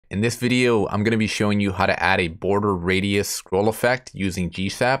In this video, I'm going to be showing you how to add a border radius scroll effect using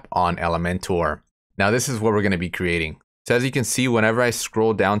GSAP on Elementor. Now this is what we're going to be creating. So as you can see, whenever I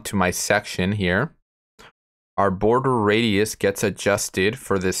scroll down to my section here, our border radius gets adjusted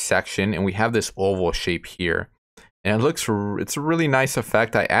for this section and we have this oval shape here. And it's a really nice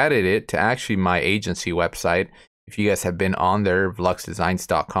effect. I added it to actually my agency website. If you guys have been on there,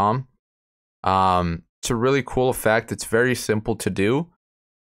 vluxdesigns.com. It's a really cool effect. It's very simple to do.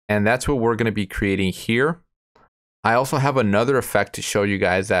 And that's what we're going to be creating here. I also have another effect to show you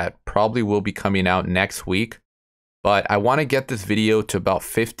guys that probably will be coming out next week. But I want to get this video to about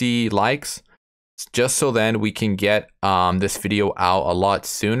 50 likes. Just so then we can get this video out a lot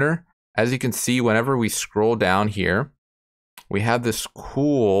sooner. As you can see, whenever we scroll down here, we have this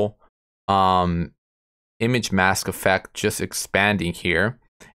cool image mask effect just expanding here.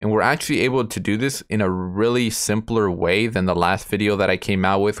 And we're actually able to do this in a really simpler way than the last video that I came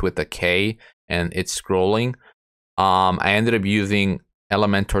out with the K and it's scrolling. I ended up using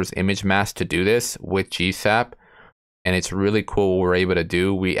Elementor's image mask to do this with GSAP. And it's really cool what we're able to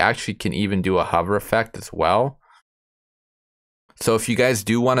do. We actually can even do a hover effect as well. So if you guys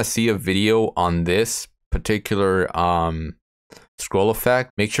do want to see a video on this particular scroll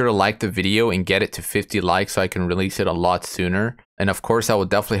effect, make sure to like the video and get it to 50 likes so I can release it a lot sooner. And of course, I will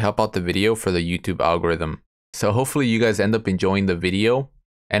definitely help out the video for the YouTube algorithm. So hopefully you guys end up enjoying the video.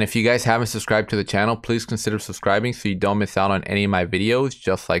 And if you guys haven't subscribed to the channel, please consider subscribing so you don't miss out on any of my videos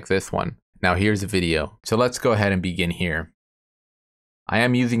just like this one. Now here's the video. So let's go ahead and begin here. I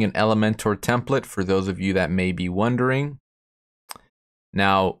am using an Elementor template for those of you that may be wondering.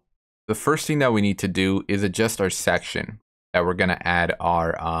 Now, the first thing that we need to do is adjust our section that we're going to add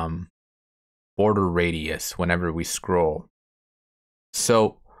our border radius whenever we scroll.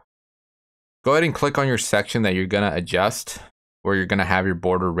 So go ahead and click on your section that you're going to adjust, where you're going to have your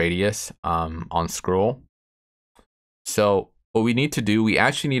border radius on scroll. So what we need to do, we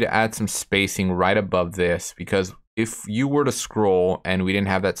actually need to add some spacing right above this, because if you were to scroll and we didn't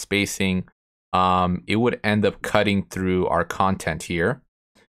have that spacing, it would end up cutting through our content here.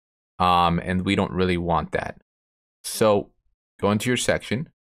 And we don't really want that. So go into your section,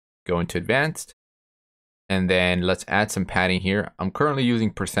 go into advanced, and then let's add some padding here. I'm currently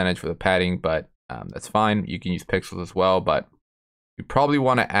using percentage for the padding, but that's fine. You can use pixels as well, but you probably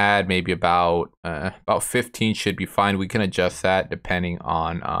want to add maybe about 15 should be fine. We can adjust that depending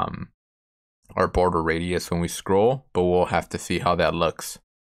on our border radius when we scroll, but we'll have to see how that looks.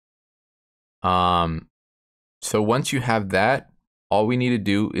 So once you have that, all we need to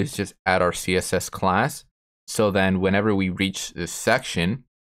do is just add our CSS class. So then whenever we reach this section,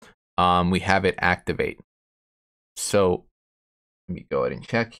 we have it activate. So let me go ahead and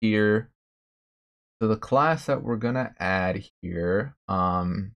check here. So the class that we're gonna add here is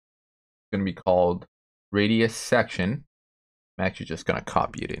gonna be called radius section. I'm actually just gonna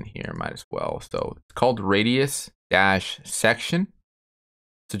copy it in here, might as well. So it's called radius dash section.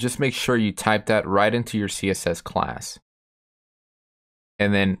 So just make sure you type that right into your CSS class.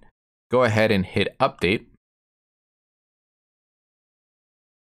 And then go ahead and hit update.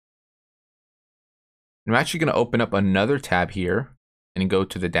 I'm actually gonna open up another tab here and go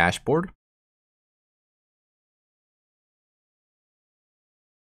to the dashboard.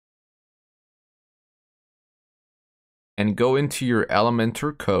 And go into your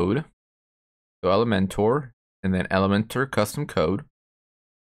Elementor code. So Elementor and then Elementor custom code.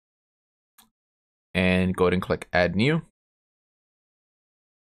 And go ahead and click add new.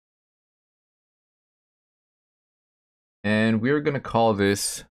 And we're going to call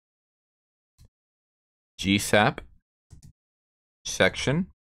this GSAP section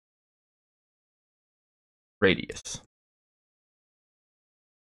radius.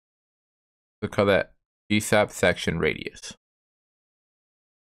 So call that GSAP section radius.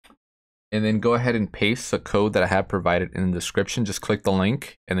 And then go ahead and paste the code that I have provided in the description. Just click the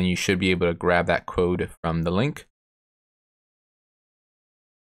link and then you should be able to grab that code from the link.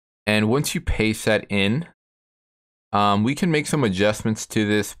 And once you paste that in, we can make some adjustments to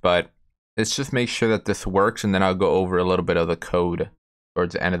this, but let's just make sure that this works, and then I'll go over a little bit of the code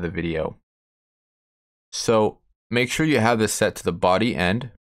towards the end of the video. So make sure you have this set to the body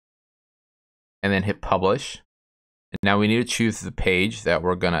end and then hit publish. And now we need to choose the page that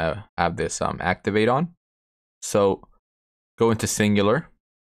we're gonna have this activate on. So go into singular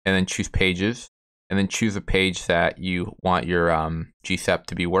and then choose pages, and then choose a page that you want your GSAP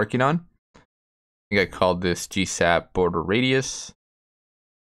to be working on. I think I called this GSAP border radius,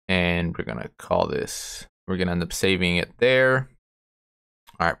 and we're gonna call this, we're gonna end up saving it there.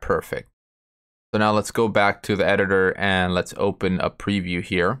 All right, perfect. So now let's go back to the editor and let's open a preview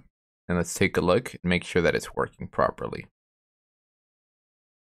here. And let's take a look and make sure that it's working properly.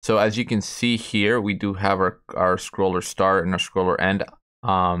 So as you can see here, we do have our scroller start and our scroller end.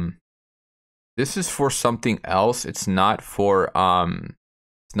 This is for something else. It's not for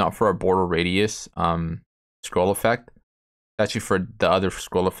our border radius scroll effect. It's actually for the other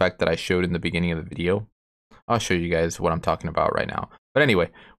scroll effect that I showed in the beginning of the video. I'll show you guys what I'm talking about right now. But anyway,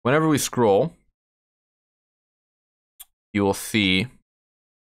 whenever we scroll, you will see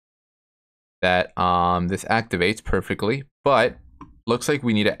that this activates perfectly, but looks like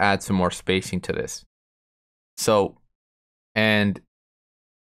we need to add some more spacing to this. So, and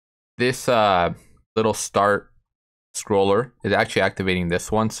this little start scroller is actually activating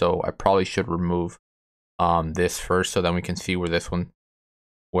this one, so I probably should remove this first, so then we can see where this one,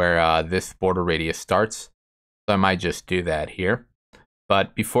 where this border radius starts. So I might just do that here.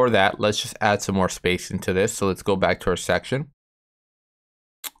 But before that, let's just add some more space into this. So let's go back to our section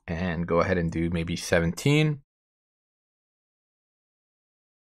and go ahead and do maybe 17.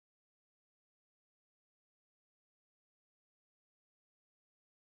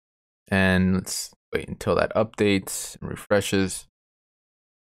 And let's wait until that updates and refreshes.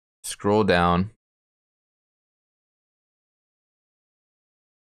 Scroll down.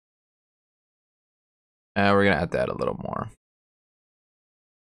 And we're going to add that a little more.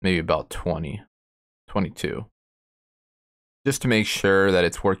 Maybe about 20, 22. Just to make sure that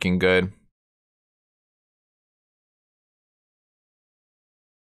it's working good.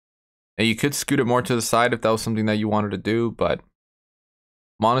 And you could scoot it more to the side if that was something that you wanted to do, but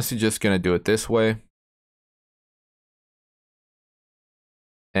I'm honestly just going to do it this way.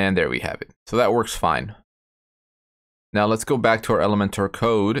 And there we have it. So that works fine. Now let's go back to our Elementor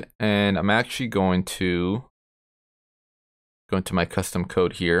code, and I'm actually going to go into my custom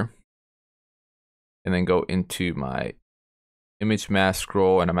code here and then go into my image mask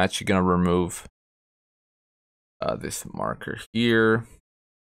scroll, and I'm actually going to remove this marker here.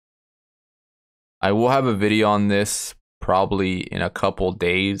 I will have a video on this probably in a couple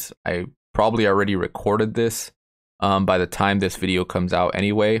days. I probably already recorded this by the time this video comes out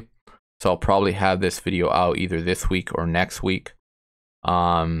anyway. So I'll probably have this video out either this week or next week.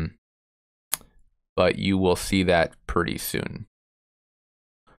 But you will see that pretty soon.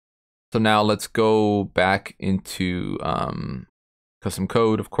 So now let's go back into custom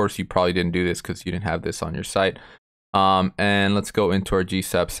code. Of course, you probably didn't do this because you didn't have this on your site. And let's go into our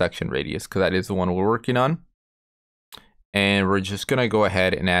GSAP section radius, because that is the one we're working on. And we're just gonna go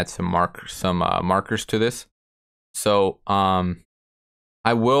ahead and add some markers to this. So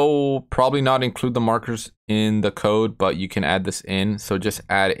I will probably not include the markers in the code, but you can add this in. So just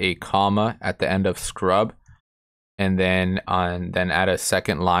add a comma at the end of scrub, and then add a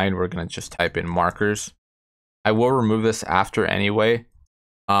second line. We're gonna just type in markers. I will remove this after anyway,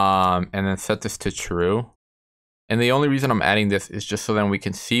 and then set this to true. And the only reason I'm adding this is just so then we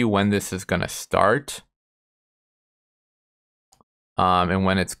can see when this is gonna start, and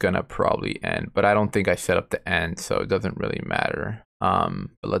when it's gonna probably end. But I don't think I set up the end, so it doesn't really matter. But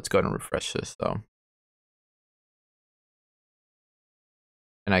let's go ahead and refresh this though.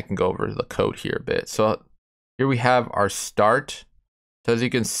 And I can go over the code here a bit. So here we have our start. So as you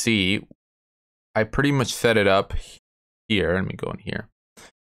can see, I pretty much set it up here. Let me go in here,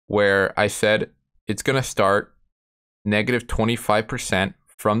 where I said it's gonna start negative 25%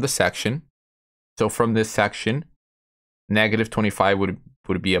 from the section. So from this section, negative 25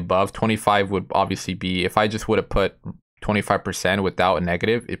 would be above. 25 would obviously be, if I just would have put 25% without a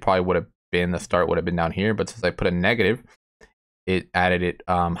negative, it probably would have been, the start would have been down here. But since I put a negative, it added it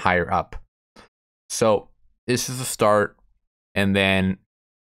higher up. So this is the start, and then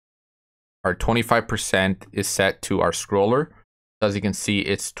our 25% is set to our scroller. So as you can see,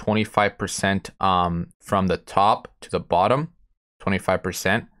 it's 25% from the top to the bottom,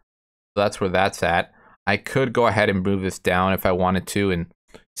 25%. So that's where that's at. I could go ahead and move this down if I wanted to and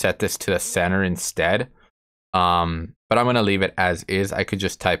set this to the center instead. But I'm gonna leave it as is. I could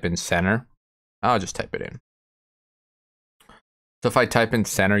just type in center. I'll just type it in. So if I type in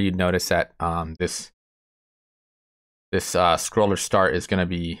center, you'd notice that this scroller start is gonna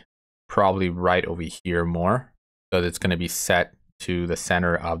be probably right over here more. So it's gonna be set to the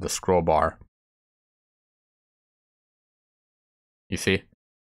center of the scroll bar. You see?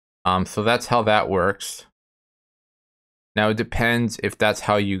 So that's how that works. Now it depends if that's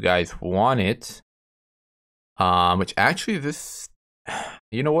how you guys want it. Which actually this,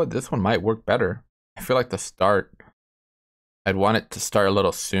 you know what, this one might work better. I feel like the start, I'd want it to start a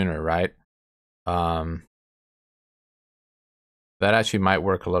little sooner, right? That actually might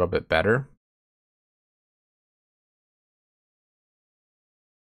work a little bit better.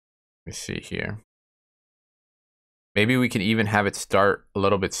 Let's see here. Maybe we can even have it start a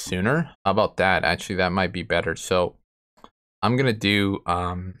little bit sooner. How about that? Actually, that might be better. So I'm gonna do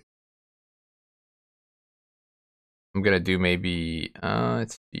maybe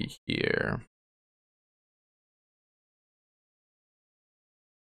let's see here.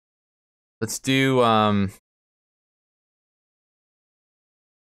 Let's do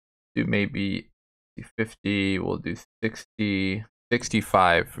maybe 50, we'll do 60,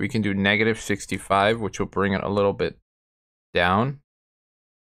 65. We can do -65, which will bring it a little bit down.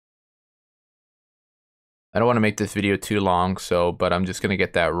 I don't want to make this video too long, but I'm just gonna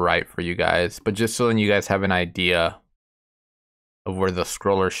get that right for you guys. But just so then you guys have an idea of where the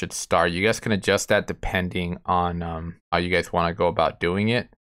scroller should start. You guys can adjust that depending on how you guys want to go about doing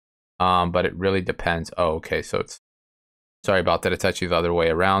it. But it really depends. Oh, okay, so it's, sorry about that, it's actually the other way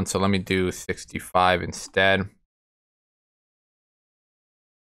around. So let me do 65 instead.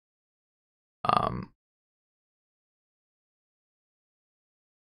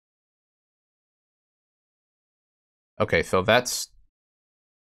 Okay, so that's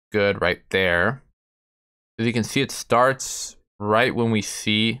good right there. As you can see, it starts right when we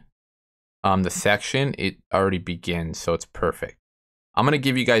see the section, it already begins, so it's perfect. I'm gonna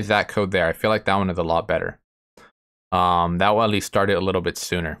give you guys that code there. I feel like that one is a lot better. That will at least start it a little bit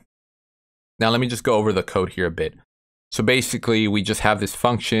sooner. Now let me just go over the code here a bit. So basically, we just have this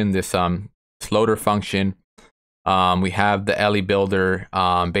function, this loader function. We have the LE builder.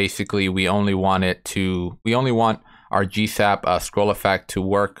 Basically, we only want our GSAP scroll effect to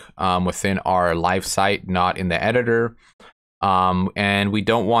work within our live site, not in the editor. And we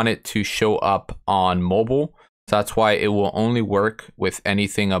don't want it to show up on mobile. So that's why it will only work with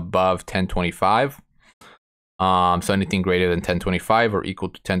anything above 1025. So anything greater than 1025 or equal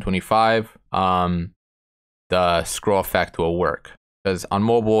to 1025, the scroll effect will work. Because on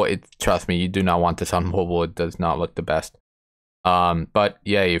mobile, trust me, you do not want this on mobile. It does not look the best. But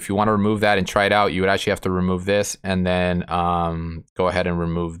yeah, if you want to remove that and try it out, you would actually have to remove this and then go ahead and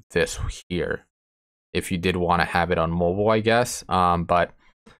remove this here. If you did want to have it on mobile, I guess. And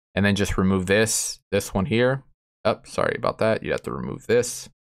then just remove this one here. Oh, sorry about that. You have to remove this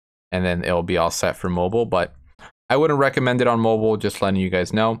and then it'll be all set for mobile, but I wouldn't recommend it on mobile, just letting you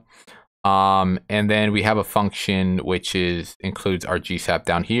guys know. And then we have a function which includes our GSAP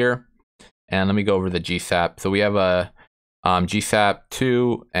down here. And let me go over the GSAP. So we have a GSAP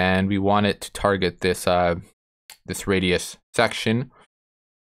 2, and we want it to target this this radius section.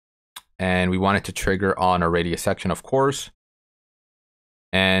 And we want it to trigger on a radius section, of course.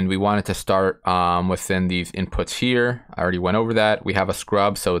 And we want it to start within these inputs here. I already went over that. We have a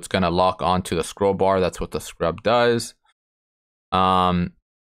scrub, so it's going to lock onto the scroll bar. That's what the scrub does. And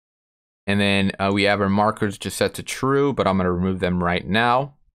then we have our markers just set to true, but I'm going to remove them right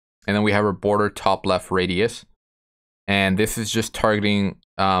now. And then we have our border top left radius. And this is just targeting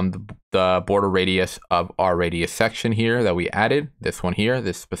the border radius of our radius section here that we added. This one here,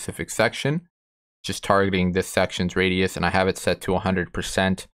 this specific section. Just targeting this section's radius, and I have it set to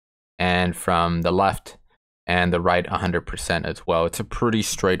 100%, and from the left and the right 100% as well. It's a pretty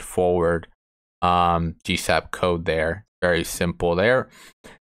straightforward GSAP code there. Very simple there.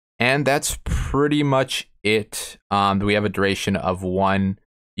 And that's pretty much it. We have a duration of 1.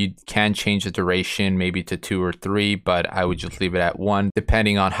 You can change the duration maybe to 2 or 3, but I would just leave it at 1,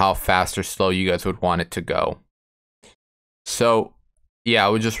 depending on how fast or slow you guys would want it to go. So yeah, I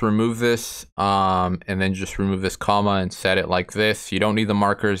would just remove this and then just remove this comma and set it like this. You don't need the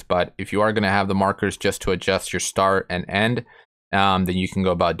markers, but if you are going to have the markers just to adjust your start and end, then you can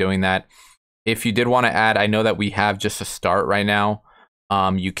go about doing that. If you did want to add, I know that we have just a start right now.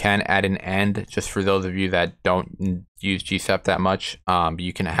 You can add an end, just for those of you that don't use GSAP that much.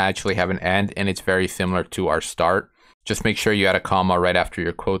 You can actually have an end, and it's very similar to our start. Just make sure you add a comma right after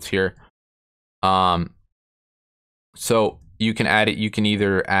your quotes here. So you can add it, you can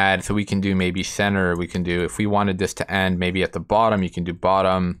either add, so we can do maybe center, we can do, if we wanted this to end maybe at the bottom, you can do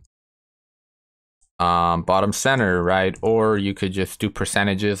bottom center, right? Or you could just do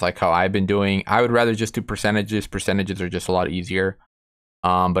percentages like how I've been doing. I would rather just do percentages. Percentages are just a lot easier.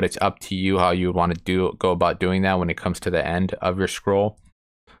 But it's up to you how you would want to go about doing that when it comes to the end of your scroll.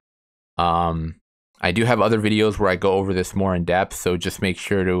 I do have other videos where I go over this more in depth, so just make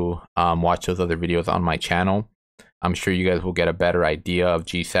sure to watch those other videos on my channel. I'm sure you guys will get a better idea of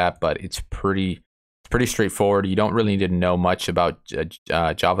GSAP, but it's pretty straightforward. You don't really need to know much about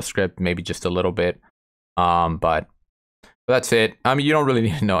JavaScript, maybe just a little bit. But that's it. I mean, you don't really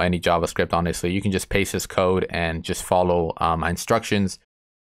need to know any JavaScript, honestly. You can just paste this code and just follow my instructions,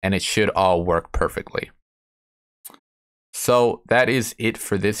 and it should all work perfectly. So that is it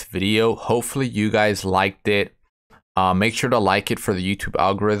for this video. Hopefully you guys liked it. Make sure to like it for the YouTube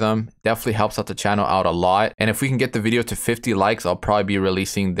algorithm. Definitely helps out the channel out a lot. And if we can get the video to 50 likes, I'll probably be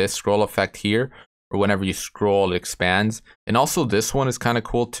releasing this scroll effect here, or whenever you scroll, it expands. And also this one is kind of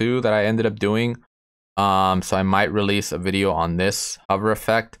cool too that I ended up doing. So I might release a video on this hover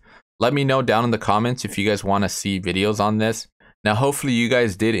effect. Let me know down in the comments if you guys want to see videos on this. Now, hopefully you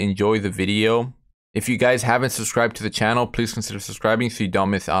guys did enjoy the video. If you guys haven't subscribed to the channel, please consider subscribing so you don't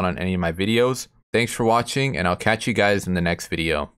miss out on any of my videos. Thanks for watching, and I'll catch you guys in the next video.